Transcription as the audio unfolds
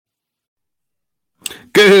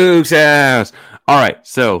Cougs house. All right,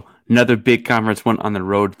 so another big conference went on the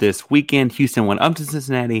road this weekend. Houston went up to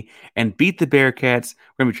Cincinnati and beat the Bearcats.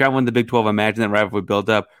 We're going to be traveling the Big 12. Imagine that rivalry build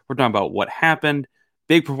up. We're talking about what happened,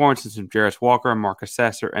 big performances from Jarris Walker, Marcus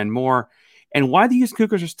Sasser, and more, and why the Houston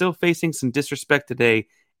Cougars are still facing some disrespect today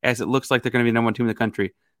as it looks like they're going to be the number one team in the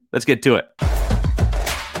country. Let's get to it.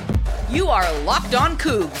 You are Locked On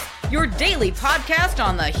Cougs, your daily podcast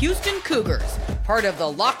on the Houston Cougars, part of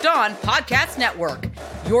the Locked On Podcast Network,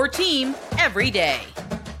 your team every day.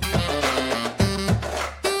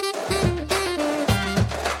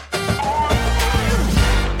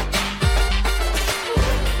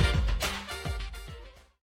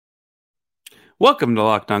 Welcome to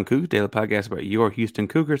Locked On Cougs, daily podcast about your Houston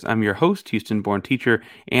Cougars. I'm your host, Houston-born teacher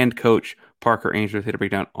and coach Parker Ainsworth, here to break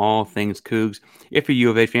down all things Cougs. If you're U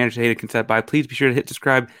of A fan, just hated consent by, please be sure to hit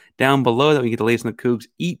subscribe down below that we get the latest on the Cougs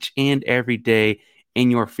each and every day in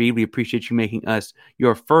your feed. We appreciate you making us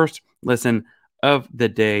your first listen of the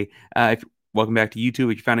day. Welcome back to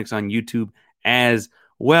YouTube. If you found us on YouTube as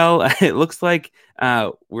well, it looks like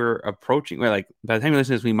we're approaching, by the time you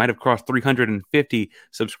listen to this, we might have crossed 350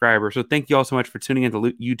 subscribers. So thank you all so much for tuning into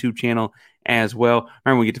the YouTube channel as well.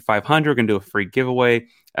 Remember, when we get to 500, we're going to do a free giveaway.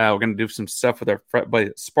 We're going to do some stuff with our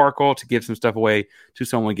buddy Sparkle to give some stuff away to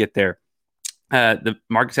someone when we get there. The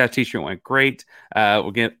Marcus Hatch t-shirt went great.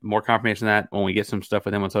 We'll get more confirmation of that when we get some stuff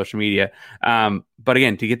with him on social media. But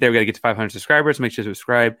again, to get there, we got to get to 500 subscribers. Make sure to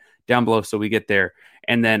subscribe down below so we get there.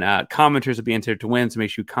 And then commenters will be entered to win. So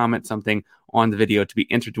make sure you comment something on the video to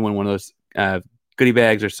be entered to win one of those goodie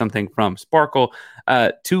bags or something from Sparkle.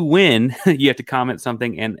 To win, you have to comment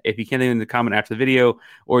something. And if you can't even comment after the video,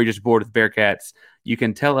 or you're just bored with Bearcats, you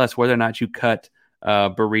can tell us whether or not you cut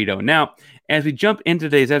burrito. Now, as we jump into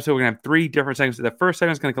today's episode, we're going to have three different segments. The first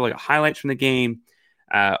segment is going to go like highlights from the game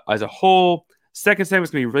as a whole. Second segment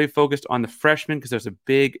is going to be really focused on the freshmen because there's a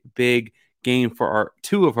big game for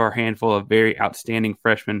two of our handful of very outstanding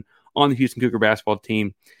freshmen on the Houston Cougar basketball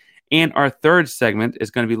team. And our third segment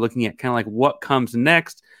is going to be looking at kind of like what comes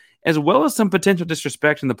next, as well as some potential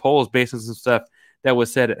disrespect in the polls based on some stuff that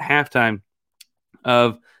was said at halftime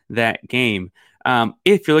of that game.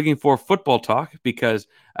 If you're looking for football talk, because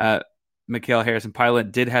Mikael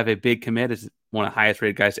Harrison-Pilot did have a big commit as one of the highest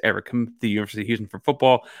rated guys to ever come to the University of Houston for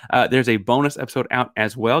football, there's a bonus episode out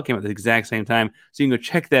as well. Came out at the exact same time. So you can go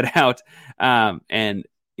check that out and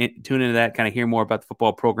tune into that, kind of hear more about the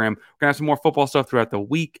football program. We're going to have some more football stuff throughout the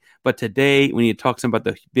week. But today we need to talk some about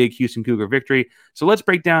the big Houston Cougar victory. So let's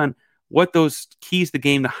break down what those keys to the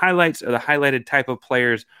game, the highlights or the highlighted type of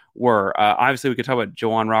players were. Obviously, we could talk about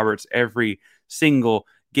Juwan Roberts every single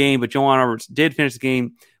game, but Juwan Roberts did finish the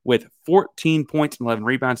game with 14 points and 11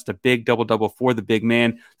 rebounds. It's a big double-double for the big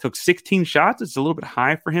man. Took 16 shots. It's a little bit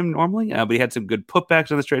high for him normally, but he had some good putbacks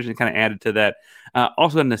on the stretch and kind of added to that.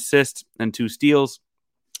 Also had an assist and 2 steals.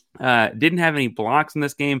 Didn't have any blocks in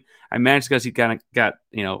this game. I managed because he kind of got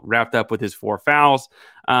wrapped up with his 4 fouls.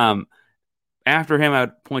 After him, I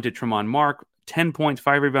would point to Tremont Mark, 10 points,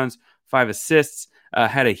 5 rebounds, 5 assists.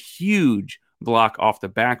 Had a huge block off the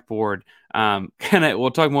backboard.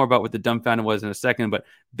 We'll talk more about what the dumbfounded was in a second, but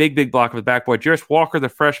big block off the backboard. Jarris Walker, the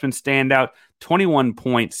freshman standout, 21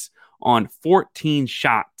 points on 14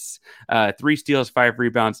 shots, 3 steals, 5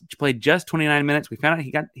 rebounds. He played just 29 minutes. We found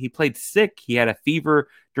out he played sick. He had a fever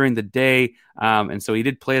during the day, and so he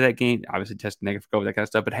did play that game. Obviously tested negative for COVID, that kind of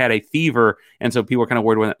stuff, but had a fever, and so people were kind of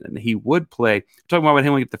worried when he would play. We're talking more about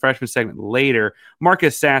him when we get the freshman segment later.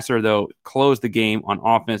 Marcus Sasser, though, closed the game on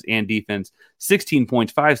offense and defense. 16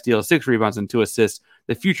 points, 5 steals, 6 rebounds, and 2 assists.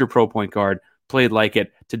 The future pro point guard played like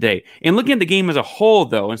it today. And looking at the game as a whole,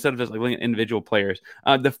 though, instead of just looking at individual players,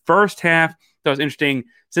 the first half, that was interesting.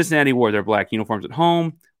 Cincinnati wore their black uniforms at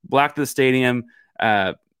home, black to the stadium.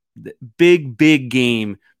 Big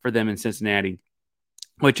game for them in Cincinnati,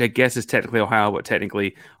 which I guess is technically Ohio, but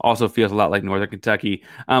technically also feels a lot like Northern Kentucky.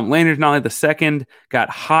 Landers not only the second, got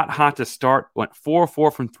hot to start, went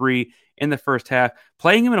 4-4 from 3 in the first half,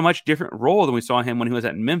 playing him in a much different role than we saw him when he was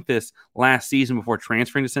at Memphis last season before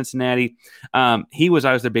transferring to Cincinnati. He was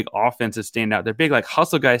always their big offensive standout. Their big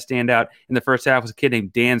hustle guy standout in the first half was a kid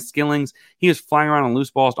named Dan Skillings. He was flying around on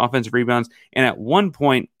loose balls, offensive rebounds, and at one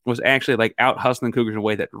point was actually out hustling Cougars in a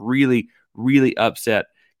way that really upset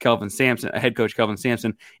Kelvin Sampson, head coach Kelvin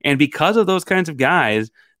Sampson. And because of those kinds of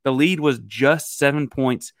guys, the lead was just 7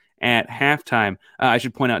 points at halftime. I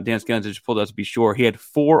should point out Dan Skillings just pulled up to be sure. He had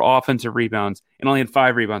 4 offensive rebounds and only had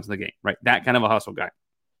 5 rebounds in the game, right? That kind of a hustle guy.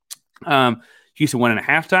 Houston went in at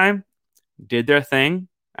halftime, did their thing.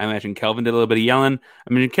 I imagine Kelvin did a little bit of yelling.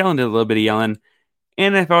 I imagine Kellen did a little bit of yelling.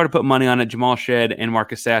 And if I were to put money on it, Jamal Shed and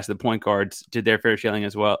Marcus Sass, the point guards, did their fair share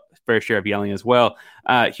of yelling as well.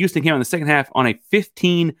 Houston came out in the second half on a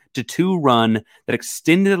 15-2 run that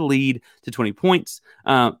extended the lead to 20 points.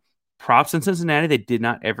 Props in Cincinnati. They did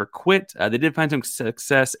not ever quit. They did find some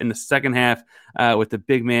success in the second half with the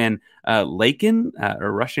big man Lakin, a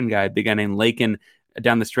Russian guy, big guy named Lakin,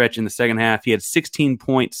 down the stretch in the second half. He had 16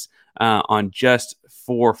 points on just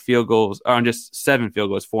 4 field goals, on just 7 field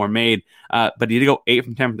goals, 4 made. But he did go 8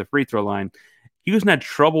 from 10 from the free throw line. Houston had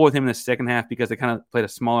trouble with him in the second half because they kind of played a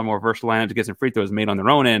smaller, more versatile lineup to get some free throws made on their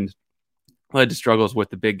own end. Led to struggles with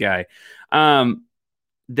the big guy.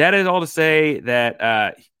 That is all to say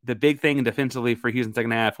that the big thing defensively for Houston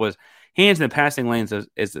second half was hands in the passing lanes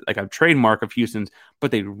is like a trademark of Houston's, but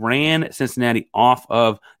they ran Cincinnati off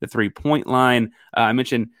of the 3-point line. I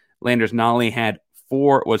mentioned Landers Nolley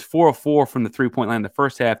was 4 of 4 from the 3-point line in the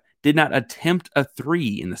first half, did not attempt a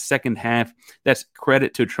 3 in the second half. That's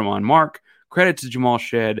credit to Tremont Mark, credit to Jamal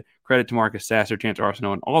Shed, credit to Marcus Sasser, Terrence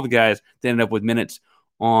Arsenault, and all the guys that ended up with minutes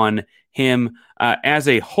on him. As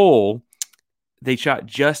a whole,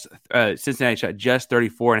 Cincinnati shot just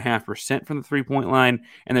 34.5% from the 3-point line,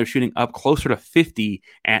 and they're shooting up closer to 50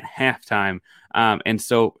 at halftime. And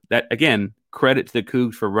so that, again, credit to the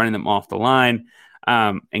Cougs for running them off the line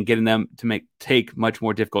and getting them to take much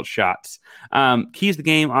more difficult shots. Keys to the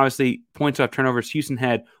game, obviously, points off turnovers. Houston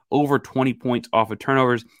had over 20 points off of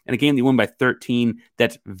turnovers, and a game they won by 13.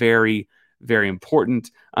 That's very, very important.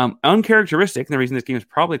 Uncharacteristic, and the reason this game is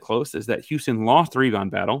probably close, is that Houston lost the rebound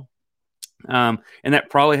battle. And that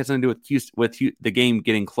probably has something to do with the game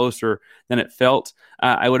getting closer than it felt.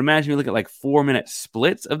 I would imagine you look at like 4-minute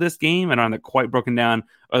splits of this game, and I'm not quite broken down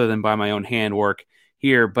other than by my own handwork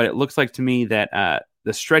here, but it looks like to me that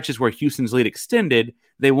the stretches where Houston's lead extended,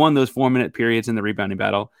 they won those 4-minute periods in the rebounding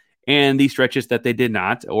battle, and these stretches that they did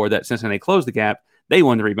not, or that Cincinnati closed the gap, they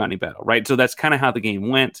won the rebounding battle, right? So that's kind of how the game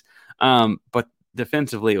went. But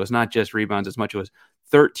defensively, it was not just rebounds as much. It was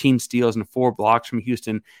 13 steals and 4 blocks from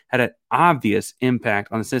Houston, had an obvious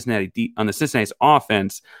impact on the Cincinnati's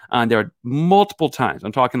offense. There were multiple times,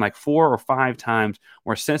 I'm talking like 4 or 5 times,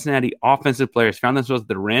 where Cincinnati offensive players found themselves at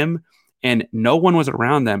the rim and no one was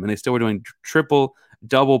around them, and they still were doing triple,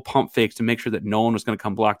 double pump fakes to make sure that no one was going to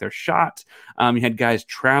come block their shot. You had guys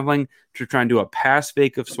traveling to try and do a pass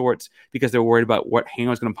fake of sorts because they're worried about what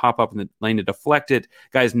hand was going to pop up in the lane to deflect it.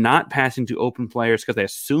 Guys not passing to open players because they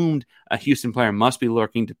assumed a Houston player must be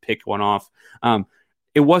lurking to pick one off.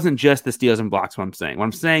 It wasn't just the steals and blocks, what I'm saying. What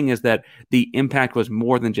I'm saying is that the impact was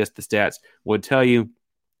more than just the stats would tell you.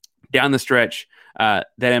 Down the stretch, that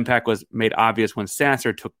impact was made obvious when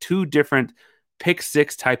Sasser took 2 different pick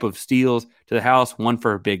 6 type of steals to the house, one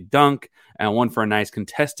for a big dunk and one for a nice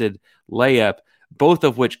contested layup, both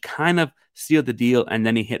of which kind of sealed the deal. And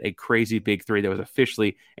then he hit a crazy big 3 that was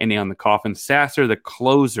officially a nail in the coffin. Sasser, the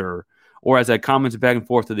closer, or as I commented back and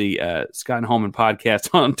forth to the Scott and Holman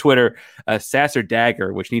podcast on Twitter, Sasser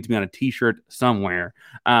Dagger, which needs to be on a t-shirt somewhere,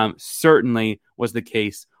 certainly was the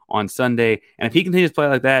case on Sunday. And if he continues to play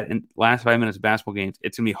like that in the last 5 minutes of basketball games,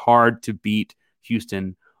 it's going to be hard to beat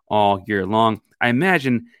Houston all year long. I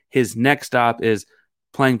imagine his next stop is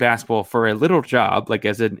playing basketball for a little job, like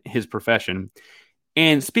as in his profession.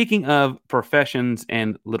 And speaking of professions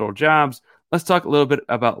and little jobs, let's talk a little bit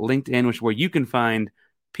about LinkedIn, which is where you can find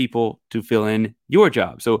people to fill in your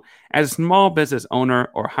job. So as a small business owner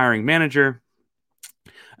or hiring manager,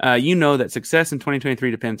 you know that success in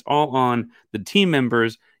 2023 depends all on the team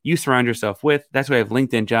members you surround yourself with. That's why I have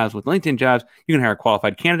LinkedIn Jobs. With LinkedIn Jobs, you can hire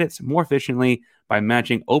qualified candidates more efficiently by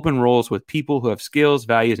matching open roles with people who have skills,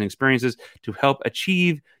 values, and experiences to help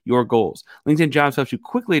achieve your goals. LinkedIn Jobs helps you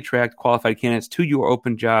quickly attract qualified candidates to your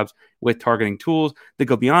open jobs with targeting tools that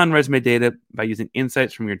go beyond resume data by using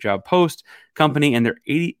insights from your job post, company, and their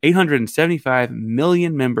 875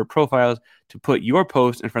 million member profiles to put your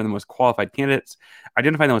post in front of the most qualified candidates.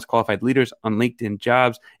 Identify the most qualified leaders on LinkedIn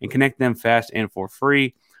Jobs and connect them fast and for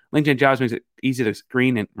free. LinkedIn Jobs makes it easy to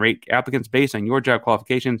screen and rate applicants based on your job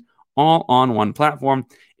qualifications, all on one platform.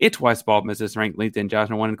 It's why small businesses rank LinkedIn Jobs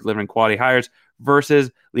number 1 in delivering quality hires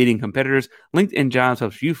versus leading competitors. LinkedIn Jobs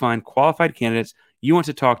helps you find qualified candidates you want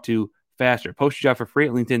to talk to faster. Post your job for free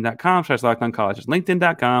at linkedin.com/lockedoncollege. It's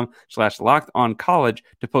linkedin.com/lockedoncollege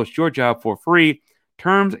to post your job for free.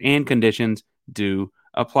 Terms and conditions do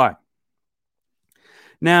apply.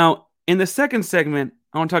 Now, in the second segment,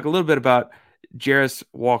 I want to talk a little bit about Jarris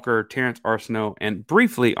Walker, Terrence Arsenault, and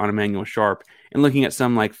briefly on Emmanuel Sharp, and looking at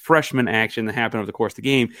some like freshman action that happened over the course of the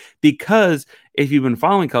game. Because if you've been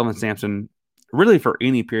following Kelvin Sampson really for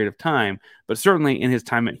any period of time, but certainly in his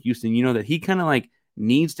time at Houston, you know that he kind of like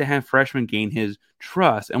needs to have freshmen gain his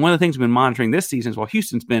trust. And one of the things we've been monitoring this season is while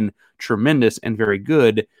Houston's been tremendous and very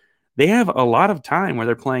good, they have a lot of time where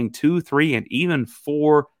they're playing 2, 3, and even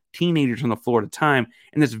 4 teenagers on the floor at a time.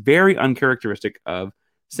 And that's very uncharacteristic of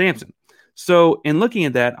Sampson. So in looking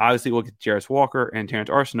at that, obviously we'll get Jarris Walker and Terrence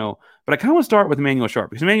Arsenault, but I kind of want to start with Emmanuel Sharp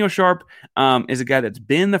because Emmanuel Sharp is a guy that's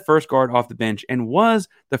been the first guard off the bench and was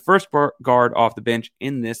the first guard off the bench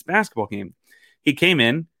in this basketball game. He came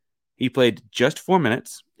in, he played just 4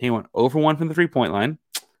 minutes, he went over 1 from the 3-point line,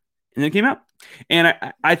 and then came out. And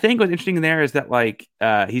I think what's interesting there is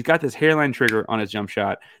that he's got this hairline trigger on his jump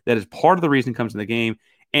shot that is part of the reason he comes in the game.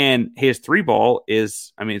 And his 3-ball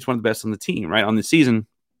is, it's one of the best on the team, right? On the season,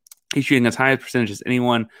 he's shooting as high a percentage as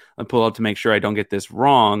anyone. I'll pull up to make sure I don't get this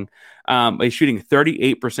wrong. He's shooting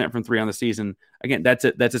 38% from 3 on the season. Again, that's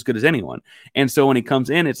as good as anyone. And so when he comes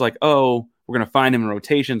in, it's like, oh, we're going to find him in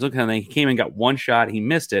rotations. Look how he came in, got one shot, he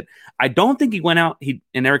missed it. I don't think he went out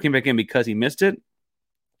and never came back in because he missed it,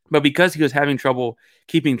 but because he was having trouble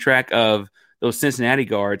keeping track of those Cincinnati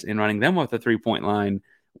guards and running them off the 3-point line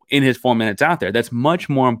in his 4 minutes out there. That's much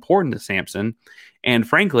more important to Sampson. And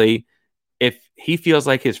frankly, if he feels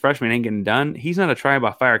like his freshman ain't getting done, he's not a try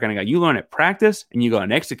by fire kind of guy. You learn at practice and you go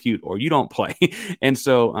and execute, or you don't play. And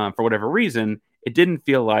so for whatever reason, it didn't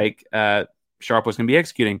feel like Sharp was going to be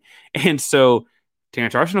executing. And so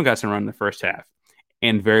Terrence Arsenault got some run in the first half.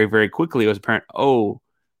 And very, very quickly it was apparent,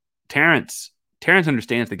 Terrence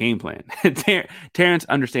understands the game plan. Terrence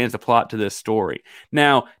understands the plot to this story.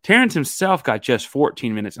 Now, Terrence himself got just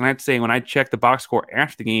 14 minutes. And I'd say when I checked the box score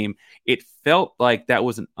after the game, it felt like that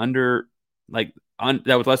was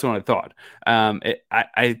that was less than what I thought.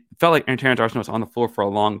 I felt like Terrence Arsenault was on the floor for a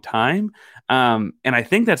long time. And I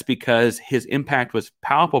think that's because his impact was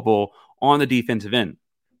palpable on the defensive end.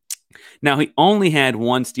 Now, he only had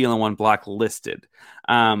 1 steal and 1 block listed.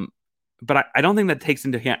 But I don't think that takes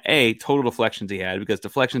into account, total deflections he had, because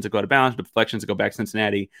deflections that go out of bounds, but deflections that go back to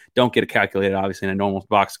Cincinnati don't get calculated, obviously, in a normal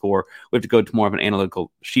box score. We have to go to more of an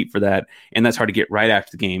analytical sheet for that, and that's hard to get right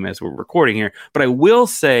after the game as we're recording here. But I will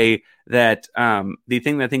say that the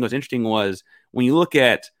thing that I think was interesting was when you look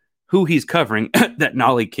at who he's covering, that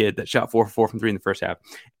Nolly kid that shot 4 for 4 from 3 in the first half,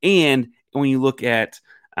 and when you look at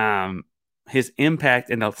his impact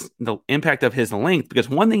and the impact of his length, because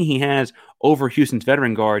one thing he has over Houston's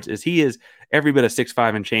veteran guards is he is every bit of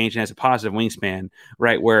 6'5" and change and has a positive wingspan,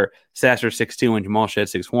 right? Where Sasser's 6'2" and Jamal Shead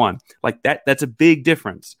 6'1". Like that's a big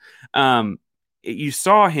difference. You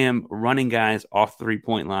saw him running guys off the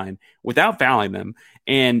 3-point line without fouling them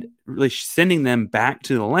and really sending them back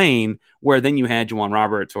to the lane, where then you had Juwan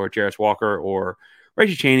Roberts or Jarris Walker or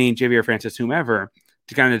Reggie Chaney, Javier Francis, whomever,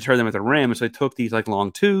 to kind of deter them at the rim. So they took these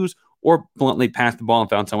long twos or bluntly passed the ball and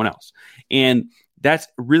found someone else. And that's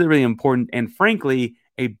really, really important. And frankly,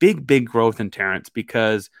 a big, big growth in Terrence,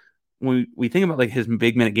 because when we think about his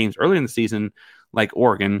big minute games earlier in the season, like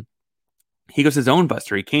Oregon, he goes his own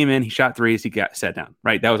buster. He came in, he shot threes, he got sat down,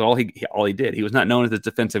 right? That was all he did. He was not known as a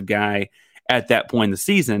defensive guy at that point in the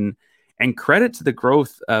season. And credit to the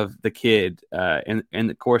growth of the kid. And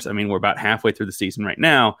of course, we're about halfway through the season right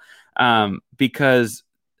now, because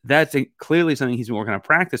that's clearly something he's been working on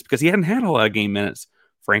practice, because he hadn't had a lot of game minutes,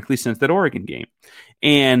 frankly, since that Oregon game.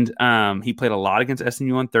 And he played a lot against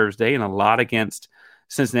SMU on Thursday and a lot against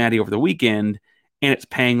Cincinnati over the weekend, and it's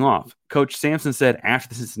paying off. Coach Sampson said after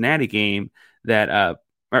the Cincinnati game or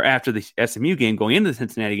after the SMU game, going into the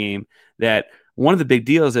Cincinnati game, that one of the big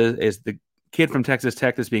deals is the kid from Texas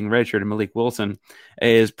Tech that's being redshirted, Malik Wilson,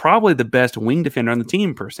 is probably the best wing defender on the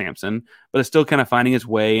team per Sampson, but is still kind of finding his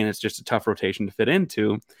way, and it's just a tough rotation to fit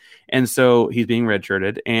into. And so he's being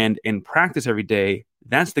redshirted, and in practice every day,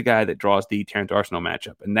 that's the guy that draws the Terrence Arsenault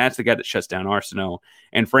matchup, and that's the guy that shuts down Arsenault.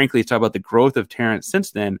 And frankly, talk about the growth of Terrence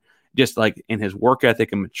since then, just like in his work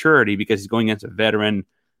ethic and maturity, because he's going against a veteran,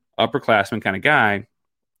 upperclassman kind of guy,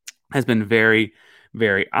 has been very,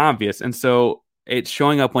 very obvious. And so it's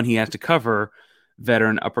showing up when he has to cover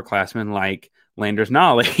veteran upperclassmen like Landers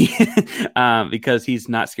Nolly, because he's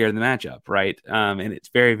not scared of the matchup, right? And it's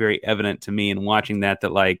very, very evident to me in watching that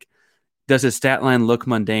does his stat line look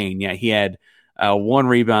mundane? Yeah, he had 1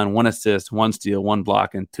 rebound, 1 assist, 1 steal, 1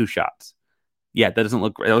 block, and 2 shots. Yeah, that doesn't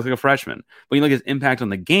look great. It looks like a freshman. But you look at his impact on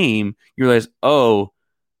the game, you realize,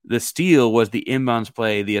 the steal was the inbounds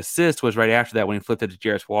play. The assist was right after that when he flipped it to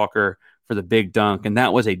Jarris Walker for the big dunk, and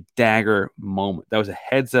that was a dagger moment. That was a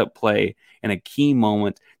heads-up play and a key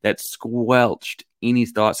moment that squelched any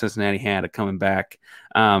thought Cincinnati had of coming back.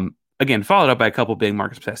 Again, followed up by a couple big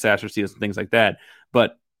Marcus Sasser steals and things like that,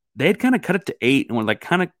 but they had kind of cut it to 8 and were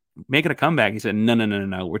kind of making a comeback. He said,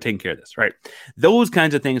 no, we're taking care of this, right? Those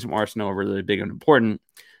kinds of things from Arsenault are really big and important.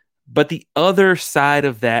 But the other side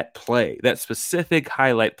of that play, that specific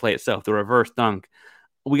highlight play itself, the reverse dunk,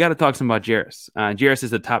 we got to talk some about Jarris. Jarris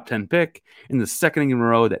is a top 10 pick in the second in a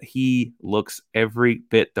row that he looks every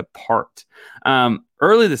bit the part.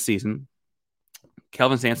 Early this season,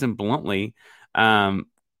 Kelvin Sampson bluntly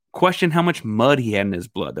questioned how much mud he had in his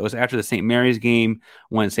blood. That was after the St. Mary's game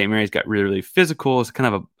when St. Mary's got really, really physical. It's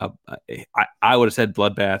kind of I would have said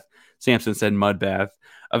bloodbath. Sampson said mud bath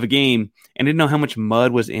of a game and didn't know how much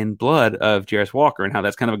mud was in blood of Jarris Walker and how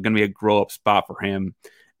that's kind of going to be a grow up spot for him,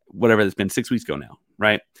 whatever it's been 6 weeks ago now,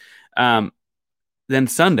 right? Then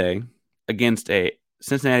Sunday against a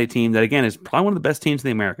Cincinnati team that, again, is probably one of the best teams in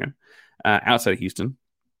the American outside of Houston.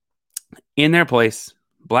 In their place,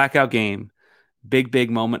 blackout game, big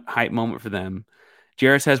moment, hype moment for them.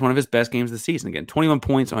 Jarris has one of his best games of the season. Again, 21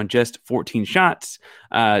 points on just 14 shots.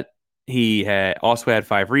 He also had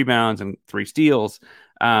 5 rebounds and 3 steals.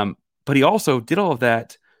 But he also did all of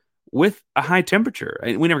that with a high temperature.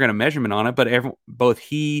 We never got a measurement on it, but both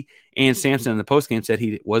he and Sampson in the postgame said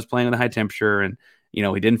he was playing with a high temperature and, he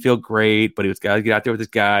didn't feel great, but he was got to get out there with his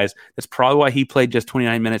guys. That's probably why he played just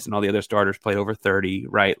 29 minutes and all the other starters played over 30,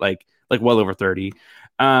 right? Like well over 30.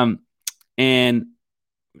 And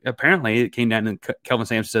apparently it came down and Kelvin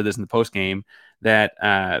Sampson said this in the postgame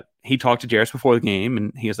that he talked to Jarris before the game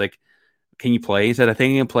and he was like, can you play? He said, I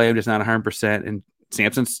think I can play. I'm just not 100%. And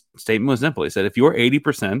Sampson's statement was simple. He said, if you're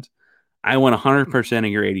 80%, I want 100% of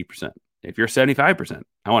your 80%. If you're 75%,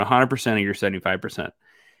 I want 100% of your 75%.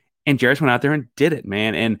 And Jarris went out there and did it,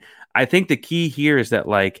 man. And I think the key here is that,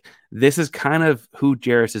 this is kind of who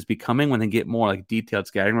Jarris is becoming when they get more, detailed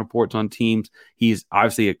scouting reports on teams. He's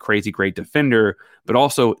obviously a crazy great defender, but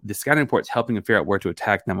also the scouting reports helping him figure out where to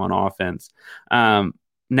attack them on offense.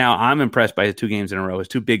 Now, I'm impressed by his 2 games in a row, his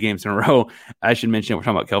 2 big games in a row. I should mention, we're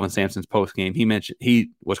talking about Kelvin Sampson's post game.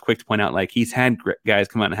 He was quick to point out, he's had guys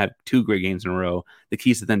come out and have 2 great games in a row. The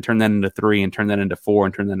key is to then turn that into 3 and turn that into 4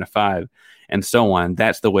 and turn that into 5 and so on.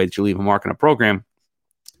 That's the way that you leave a mark in a program.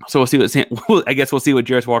 So we'll see I guess we'll see what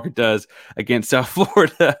Jarris Walker does against South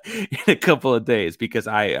Florida in a couple of days, because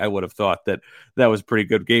I would have thought that was a pretty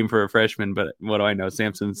good game for a freshman. But what do I know?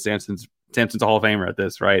 Sampson's a Hall of Famer at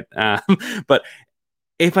this, right? But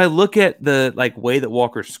if I look at the way that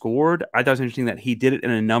Walker scored, I thought it was interesting that he did it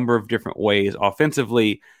in a number of different ways.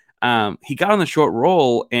 Offensively, he got on the short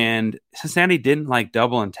roll, and Cincinnati didn't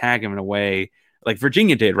double and tag him in a way like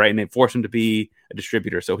Virginia did, right? And it forced him to be a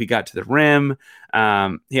distributor. So he got to the rim.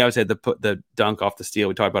 He always had the dunk off the steal.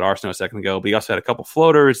 We talked about Arsenal a second ago, but he also had a couple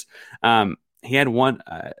floaters. He had one.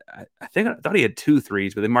 I thought he had 2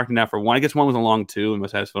 threes, but they marked him down for one. I guess one was a long 2 and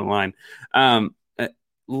must have his foot on the line.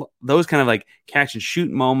 Those kind of catch and shoot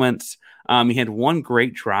moments. He had one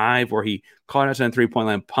great drive where he caught us on the 3-point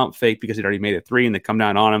line, pump fake because he'd already made a 3, and they come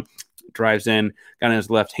down on him, drives in, got in his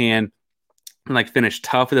left hand, and finished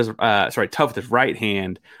tough with his right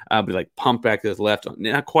hand, but pumped back to his left.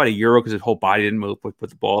 Not quite a euro because his whole body didn't move. Put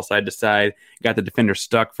the ball side to side, got the defender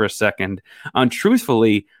stuck for a second.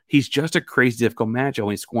 Truthfully, he's just a crazy difficult matchup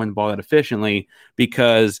when he's scoring the ball that efficiently,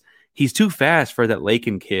 because he's too fast for that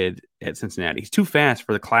Lakin kid at Cincinnati. He's too fast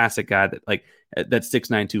for the classic guy that's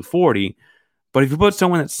 6'9", 240. But if you put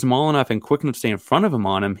someone that's small enough and quick enough to stay in front of him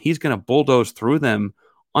on him, he's going to bulldoze through them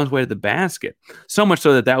on his way to the basket. So much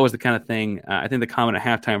so that was the kind of thing, I think the comment at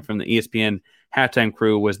halftime from the ESPN halftime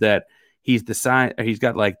crew was that he's got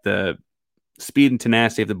the speed and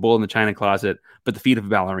tenacity of the bull in the china closet, but the feet of a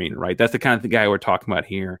ballerina, right? That's the kind of the guy we're talking about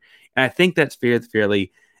here. And I think that's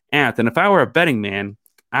fairly apt. And if I were a betting man,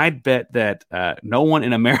 I'd bet that no one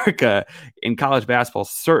in America in college basketball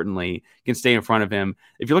certainly can stay in front of him.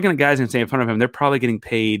 If you're looking at guys who can stay in front of him, they're probably getting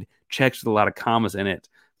paid checks with a lot of commas in it,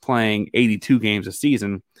 playing 82 games a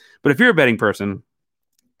season. But if you're a betting person,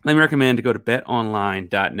 let me recommend to go to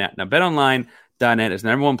betonline.net. Now, betonline.net is the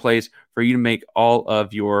number one place for you to make all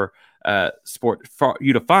of your for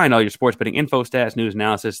you to find all your sports betting info, stats, news,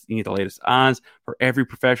 analysis. You need the latest odds for every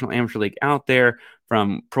professional amateur league out there,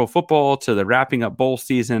 from pro football to the wrapping up bowl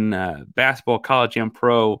season, basketball, college, and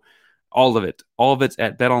pro. All of it. All of it's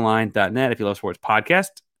at betonline.net. If you love sports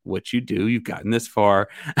podcast, which you do, you've gotten this far,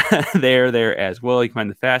 there as well. You can find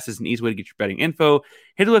the fastest and easiest way to get your betting info.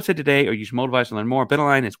 Hit the website today or use your mobile device to learn more.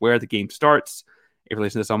 BetOnline is where the game starts. If you're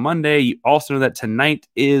listening to this on Monday, you also know that tonight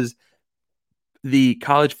is the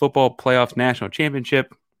college football playoffs national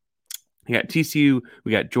championship. We got TCU,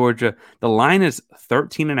 we got Georgia. The line is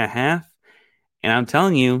 13.5, and I'm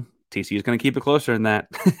telling you, TCU is going to keep it closer than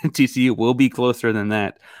that. TCU will be closer than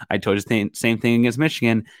that. I told you the same thing against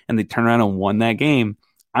Michigan, and they turned around and won that game.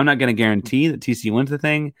 I'm not going to guarantee that TCU wins the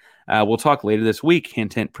thing. We'll talk later this week,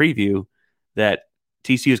 hint, preview, that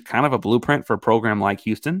TCU is kind of a blueprint for a program like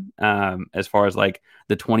Houston, as far as like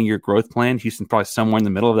the 20-year growth plan. Houston's probably somewhere in the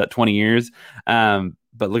middle of that 20 years.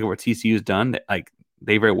 But look at what TCU's done. Like,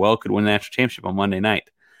 they very well could win the national championship on Monday night.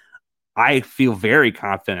 I feel very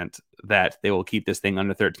confident that they will keep this thing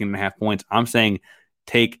under 13.5 points. I'm saying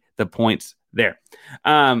take the points there.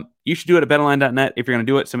 You should do it at betonline.net if you're going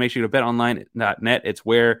to do it. So make sure you go to betonline.net. It's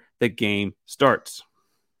where the game starts.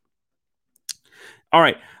 All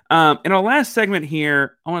right. In our last segment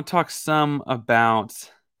here, I want to talk some about,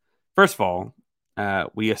 first of all,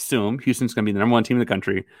 we assume Houston's going to be the number one team in the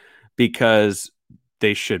country because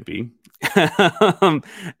they should be.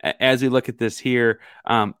 As we look at this here,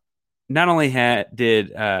 not only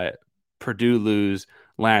did Purdue lose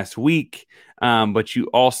last week, but you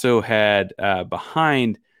also had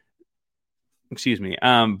behind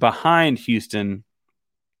Houston,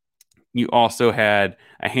 you also had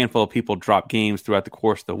a handful of people drop games throughout the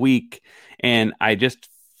course of the week. And I just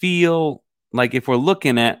feel like if we're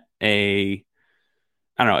looking at the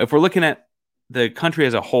country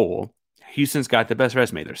as a whole, Houston's got the best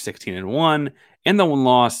resume. They're 16-1, and the one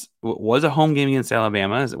loss was a home game against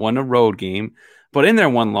Alabama. It wasn't a road game, but in their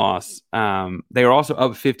one loss, they were also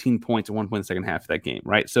up 15 points at one point in the second half of that game,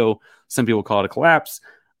 right? So some people call it a collapse.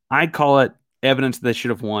 I call it evidence that they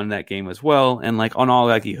should have won that game as well, and like on all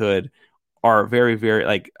likelihood, are very, very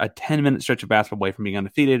like a 10-minute stretch of basketball away from being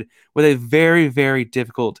undefeated with a very, very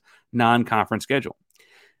difficult non-conference schedule.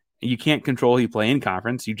 You can't control who you play in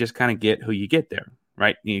conference. You just kind of get who you get there,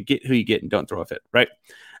 right? You get who you get and don't throw a fit, right?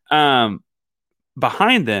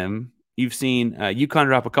 Behind them, you've seen UConn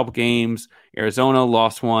drop a couple games. Arizona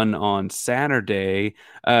lost one on Saturday.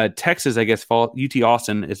 Texas, I guess, UT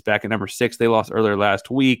Austin is back at number 6. They lost earlier last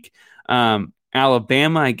week.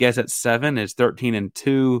 Alabama, I guess, at 7 is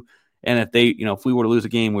 13-2. And if we were to lose a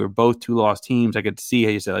game, we were both 2-loss teams. I could see how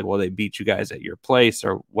you say, like, well, they beat you guys at your place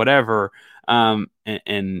or whatever. Anyway,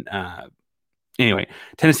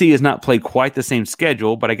 Tennessee has not played quite the same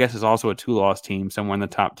schedule, but I guess is also a 2-loss team, somewhere in the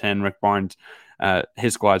top 10. Rick Barnes,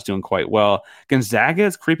 his squad's doing quite well. Gonzaga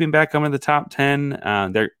is creeping back up in the top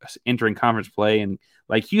 10. They're entering conference play, and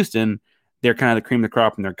like Houston, they're kind of the cream of the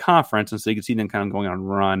crop in their conference, and so you can see them kind of going on a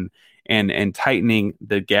run and tightening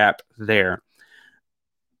the gap there.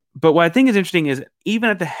 But what I think is interesting is even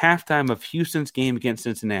at the halftime of Houston's game against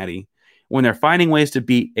Cincinnati, when they're finding ways to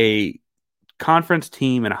beat a conference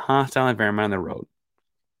team in a hostile environment on the road,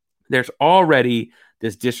 there's already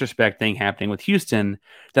this disrespect thing happening with Houston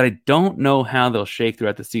that I don't know how they'll shake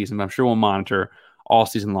throughout the season, but I'm sure we'll monitor all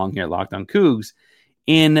season long here at Locked On Cougs.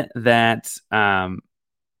 In that,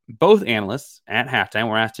 both analysts at halftime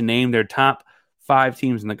were asked to name their top 5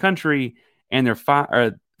 teams in the country, and their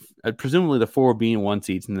presumably the 4 being 1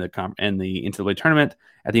 seeds in the NCAA tournament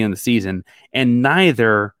at the end of the season, and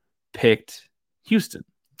neither picked Houston.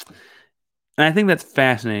 And I think that's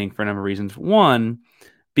fascinating for a number of reasons. One,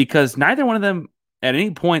 because neither one of them at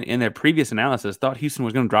any point in their previous analysis thought Houston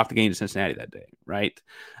was going to drop the game to Cincinnati that day, right?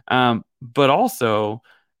 But also,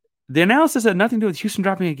 the analysis had nothing to do with Houston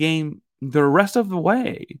dropping a game the rest of the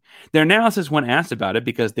way. Their analysis, when asked about it,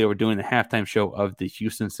 because they were doing the halftime show of the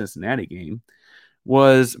Houston-Cincinnati game,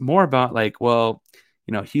 was more about like, well,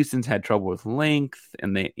 Houston's had trouble with length,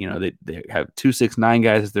 and they have 2'6'9"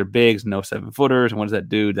 guys as their bigs, no 7-footers, and what does that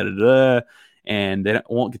do? And they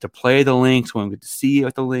won't get to play the lengths, won't get to see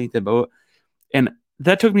at the length, and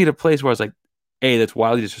that took me to a place where I was like, A, that's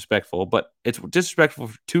wildly disrespectful, but it's disrespectful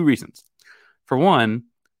for 2 reasons. For one,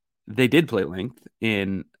 they did play length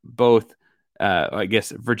in both. I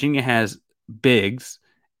guess Virginia has bigs,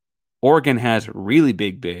 Oregon has really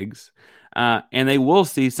big bigs. And they will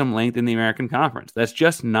see some length in the American Conference. That's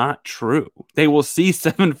just not true. They will see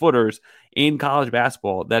 7-footers in college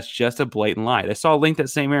basketball. That's just a blatant lie. They saw length at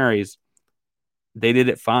St. Mary's. They did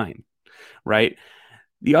it fine, right?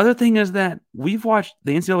 The other thing is that we've watched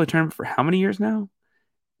the NCAA tournament for how many years now?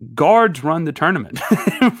 Guards run the tournament,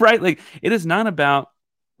 right? Like, it is not about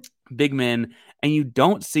big men, and you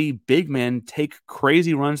don't see big men take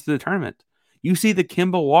crazy runs through the tournament. You see the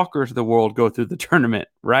Kimball Walkers of the world go through the tournament,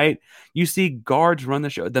 right? You see guards run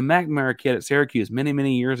the show. The McNamara kid at Syracuse many,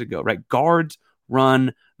 many years ago, right? Guards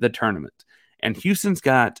run the tournament. And Houston's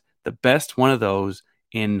got the best one of those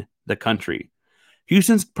in the country.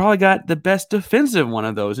 Houston's probably got the best defensive one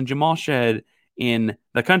of those in Jamal Shed in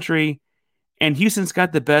the country. And Houston's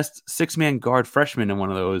got the best 6-man guard freshman in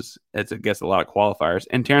one of those. That's, I guess, a lot of qualifiers.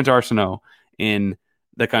 And Terrence Arsenault in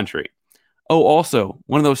the country. Oh, also,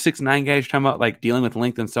 one of those 6'9" guys you're talking about, like dealing with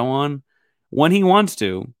length and so on. When he wants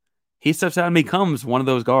to, he steps out and becomes one of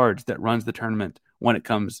those guards that runs the tournament when it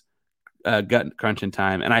comes gut crunching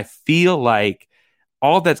time. And I feel like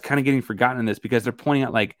all that's kind of getting forgotten in this because they're pointing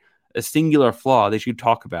out like a singular flaw they should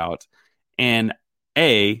talk about. And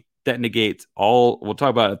that negates all, we'll talk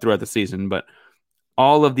about it throughout the season, but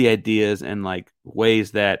all of the ideas and like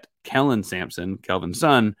ways that Kellen Sampson, Kelvin's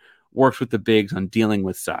son, works with the bigs on dealing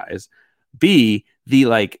with size. B, the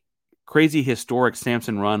like crazy historic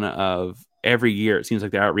Sampson run of every year, it seems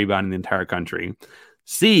like they're out rebounding the entire country.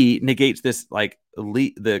 C negates this like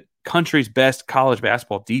the country's best college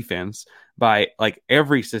basketball defense by like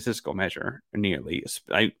every statistical measure, nearly.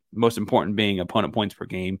 Most important being opponent points per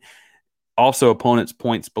game, also opponents'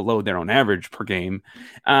 points below their own average per game.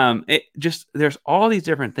 There's all these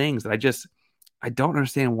different things that I don't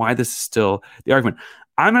understand why this is still the argument.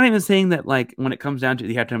 I'm not even saying that like when it comes down to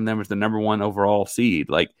the halftime numbers, the number one overall seed,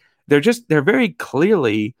 like they're very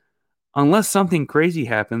clearly, unless something crazy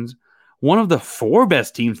happens, one of the 4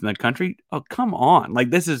 best teams in the country. Oh, come on.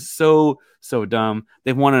 Like, this is so dumb.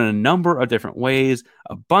 They've won in a number of different ways,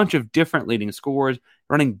 a bunch of different leading scorers,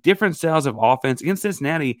 running different styles of offense. Against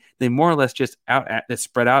Cincinnati, they more or less just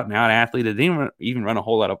spread out and out athleted. They didn't even run a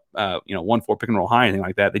whole lot of 1-4 pick and roll high, anything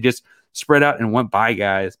like that. They just spread out and went by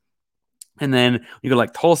guys. And then you go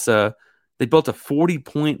like Tulsa, they built a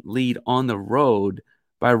 40-point lead on the road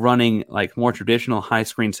by running like more traditional high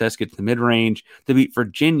screen sets, get to the mid range. They beat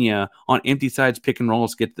Virginia on empty sides, pick and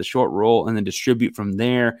rolls, get to the short roll, and then distribute from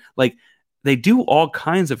there. Like, they do all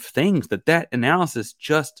kinds of things that analysis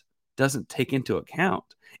just doesn't take into account.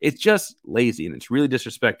 It's just lazy and it's really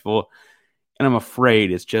disrespectful. And I'm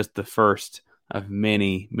afraid it's just the first of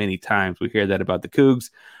many, many times we hear that about the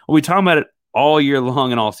Cougs. We talk about it all year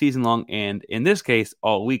long and all season long, and in this case,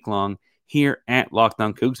 all week long here at Locked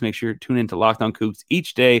On Cougs. Make sure to tune into Locked On Cougs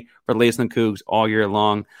each day for the latest on Cougs all year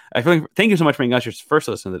long. Thank you so much for making us your first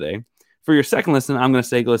listen of the day. For your second listen, I'm going to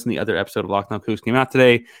say go listen to the other episode of Locked On Cougs came out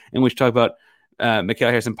today, in which we talk about Mikal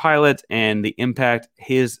Harrison-Pilot and the impact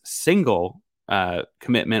his single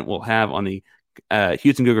commitment will have on the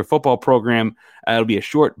Houston Cougar football program. It'll be a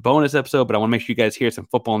short bonus episode, but I want to make sure you guys hear some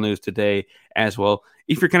football news today as well.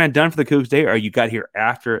 If you're kind of done for the Cougs day, or you got here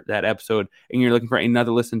after that episode and you're looking for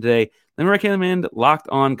another listen today, let me recommend Locked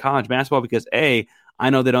On College Basketball because A, I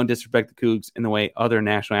know they don't disrespect the Cougs in the way other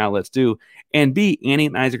national outlets do, and B, Annie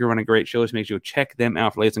and Isaac are running great shows. Make sure you check them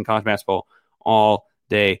out for latest in college basketball all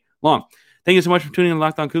day long. Thank you so much for tuning in to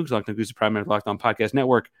Locked On Cougs. Locked On Cougs is a proud member of the Locked On Podcast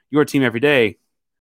Network, your team every day.